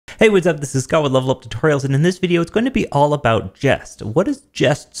Hey, what's up? This is Scott with Level Up Tutorials, and in this video, it's going to be all about Jest. What is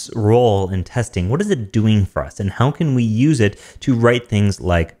Jest's role in testing? What is it doing for us, and how can we use it to write things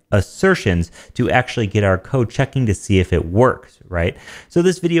like assertions to actually get our code checking to see if it works, right? So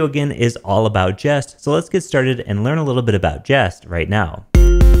this video, again, is all about Jest. So let's get started and learn a little bit about Jest right now.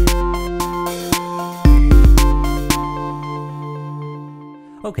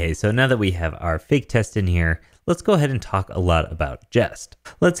 Okay, so now that we have our fake test in here, let's go ahead and talk a lot about Jest.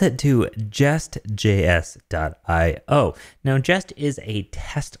 Let's head to jestjs.io. Now, Jest is a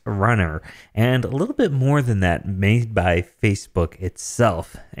test runner and a little bit more than that, made by Facebook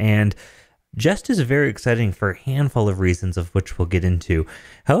itself. And Jest is very exciting for a handful of reasons, of which we'll get into.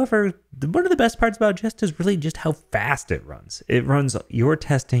 However, one of the best parts about Jest is really just how fast it runs. It runs your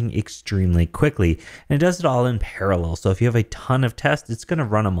testing extremely quickly, and it does it all in parallel. So if you have a ton of tests, it's going to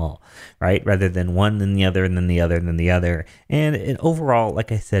run them all, right? Rather than one, then the other, and then the other, and then the other. And overall,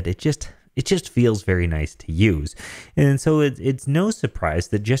 like I said, it just feels very nice to use. And so it's no surprise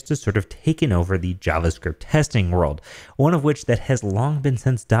that Jest has sort of taken over the JavaScript testing world, one of which that has long been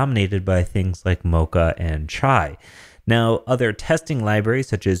since dominated by things like Mocha and Chai. Now, other testing libraries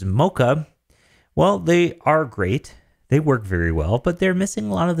such as Mocha, well, they are great. They work very well, but they're missing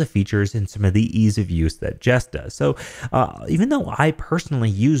a lot of the features and some of the ease of use that Jest does. So even though I personally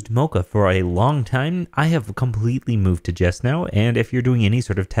used Mocha for a long time, I have completely moved to Jest now. And if you're doing any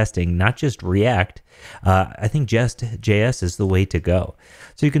sort of testing, not just React, I think Jest.js is the way to go.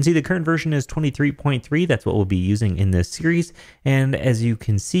 So you can see the current version is 23.3. That's what we'll be using in this series. And as you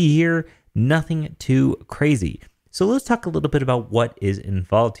can see here, nothing too crazy. So let's talk a little bit about what is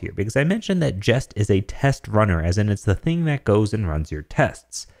involved here, because I mentioned that Jest is a test runner, as in it's the thing that goes and runs your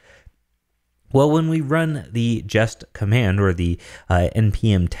tests. Well, when we run the Jest command, or the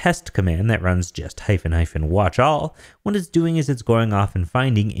npm test command that runs jest -- watch all, what it's doing is it's going off and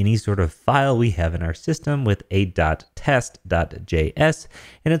finding any sort of file we have in our system with a .test.js,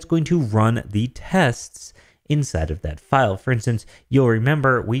 and it's going to run the tests inside of that file. For instance, you'll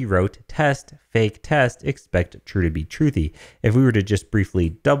remember we wrote test, fake test, expect true to be truthy. If we were to just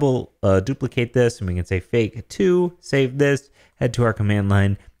briefly duplicate this, and we can say fake 2, save this, head to our command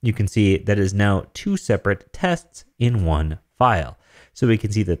line, you can see that is now 2 separate tests in one file. So we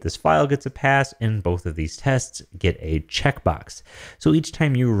can see that this file gets a pass and both of these tests get a checkbox. So each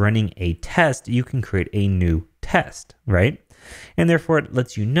time you're running a test, you can create a new test, right? And therefore, it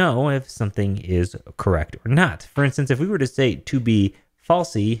lets you know if something is correct or not. For instance, if we were to say to be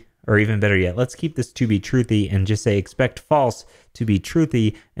falsy, or even better yet, let's keep this to be truthy and just say expect false to be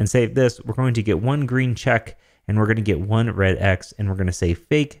truthy and save this, we're going to get one green check and we're going to get one red X, and we're going to say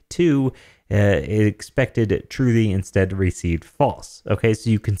fake 2 expected truthy instead received false. Okay,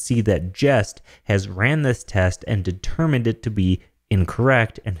 so you can see that Jest has ran this test and determined it to be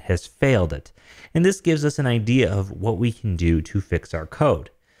incorrect and has failed it. And this gives us an idea of what we can do to fix our code.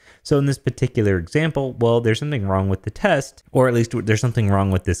 So in this particular example, well, there's something wrong with the test, or at least there's something wrong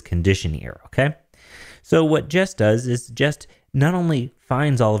with this condition here, okay? So what Jest does is Jest not only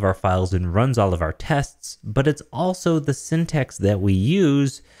finds all of our files and runs all of our tests, but it's also the syntax that we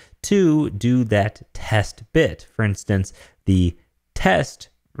use to do that test bit. For instance, the test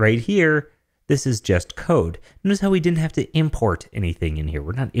right here, this is just code. Notice how we didn't have to import anything in here.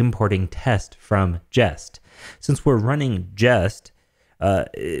 We're not importing test from Jest. Since we're running Jest,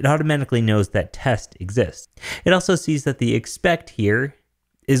 it automatically knows that test exists. It also sees that the expect here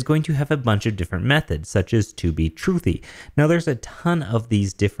is going to have a bunch of different methods, such as to be truthy. Now, there's a ton of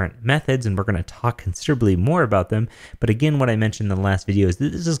these different methods, and we're going to talk considerably more about them. But again, what I mentioned in the last video is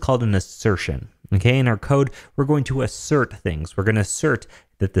that this is called an assertion. Okay, in our code, we're going to assert things. We're going to assert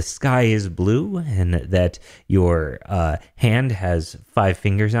that the sky is blue and that your hand has 5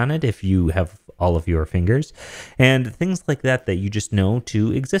 fingers on it if you have all of your fingers, and things like that that you just know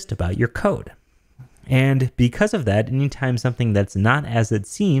to exist about your code. And because of that, anytime something that's not as it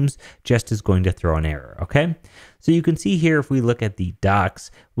seems, Jest is going to throw an error, okay? So you can see here, if we look at the docs,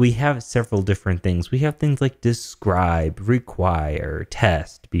 we have several different things. We have things like describe, require,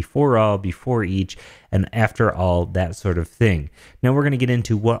 test, before all, before each, and after all, that sort of thing. Now we're going to get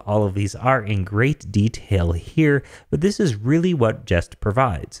into what all of these are in great detail here, but this is really what Jest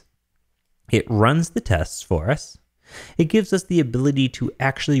provides. It runs the tests for us. It gives us the ability to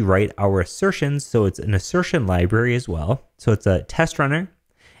actually write our assertions, so it's an assertion library as well. So it's a test runner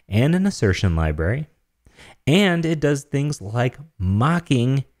and an assertion library. And it does things like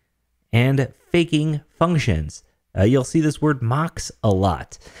mocking and faking functions. You'll see this word mocks a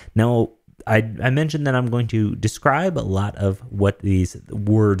lot. Now, I mentioned that I'm going to describe a lot of what these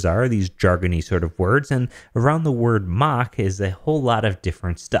words are, these jargony sort of words, and around the word mock is a whole lot of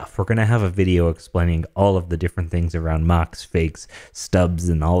different stuff. We're going to have a video explaining all of the different things around mocks, fakes, stubs,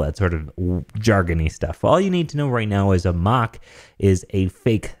 and all that sort of jargony stuff. All you need to know right now is a mock is a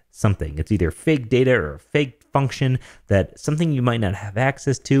fake something. It's either fake data or a fake function, that something you might not have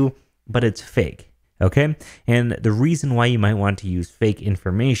access to, but it's fake. Okay, and the reason why you might want to use fake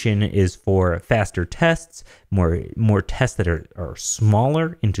information is for faster tests, more tests that are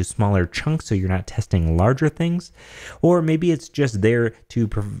smaller into smaller chunks, so you're not testing larger things, or maybe it's just there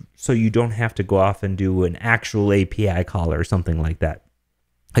so you don't have to go off and do an actual API call or something like that.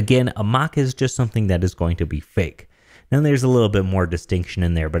 Again, a mock is just something that is going to be fake. Now there's a little bit more distinction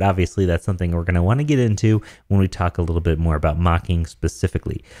in there, but obviously that's something we're going to want to get into when we talk a little bit more about mocking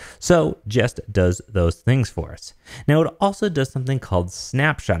specifically. So Jest does those things for us. Now it also does something called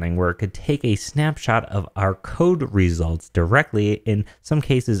snapshotting, where it could take a snapshot of our code results directly. In some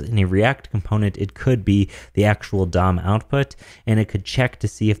cases in a React component, it could be the actual DOM output, and it could check to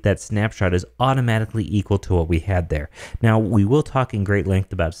see if that snapshot is automatically equal to what we had there. Now we will talk in great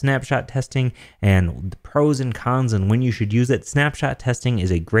length about snapshot testing and the pros and cons and when you should use it. Snapshot testing is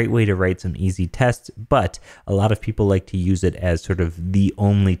a great way to write some easy tests, but a lot of people like to use it as sort of the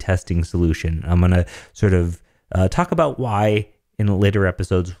only testing solution. I'm going to sort of talk about why in later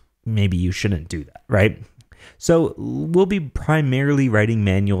episodes maybe you shouldn't do that, right? So we'll be primarily writing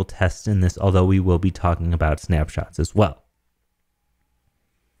manual tests in this, although we will be talking about snapshots as well.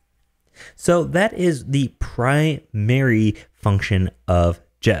 So that is the primary function of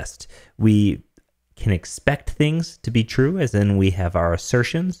Jest. We can expect things to be true, as in we have our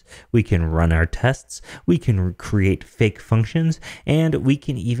assertions, we can run our tests, we can create fake functions, and we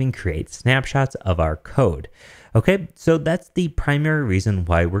can even create snapshots of our code. Okay, so that's the primary reason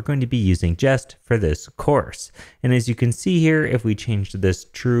why we're going to be using Jest for this course. And as you can see here, if we change this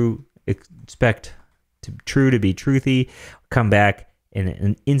true, expect to true to be truthy, come back,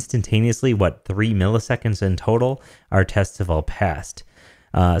 and instantaneously, 3 milliseconds in total, our tests have all passed.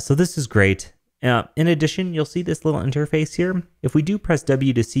 So this is great. In addition, you'll see this little interface here. If we do press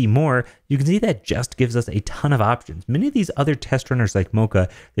W to see more, you can see that Jest gives us a ton of options. Many of these other test runners like Mocha,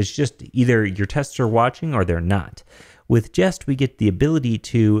 it's just either your tests are watching or they're not. With Jest, we get the ability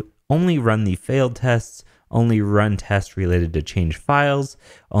to only run the failed tests, only run tests related to change files,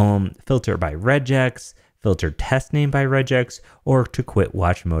 filter by regex, filter test name by regex, or to quit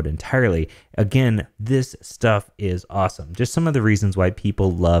watch mode entirely. Again, this stuff is awesome. Just some of the reasons why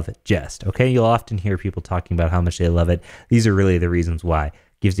people love Jest. Okay, you'll often hear people talking about how much they love it. These are really the reasons why. It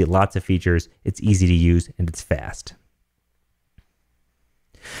gives you lots of features, it's easy to use, and it's fast.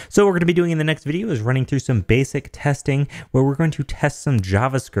 So what we're going to be doing in the next video is running through some basic testing where we're going to test some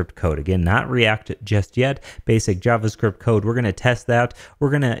JavaScript code. Again, not React just yet, basic JavaScript code. We're going to test that.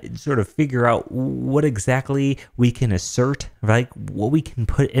 We're going to sort of figure out what exactly we can assert, right? What we can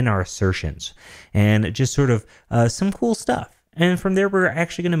put in our assertions, and just sort of some cool stuff. And from there, we're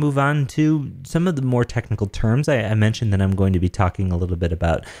actually going to move on to some of the more technical terms. I mentioned that I'm going to be talking a little bit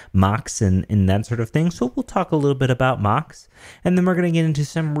about mocks and that sort of thing. So we'll talk a little bit about mocks, and then we're going to get into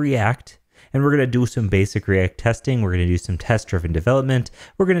some React, and we're going to do some basic React testing. We're going to do some test-driven development.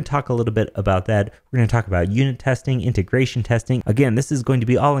 We're going to talk a little bit about that. We're going to talk about unit testing, integration testing. Again, this is going to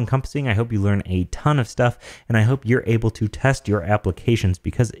be all-encompassing. I hope you learn a ton of stuff, and I hope you're able to test your applications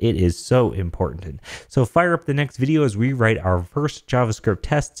because it is so important. So fire up the next video as we write our first JavaScript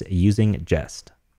tests using Jest.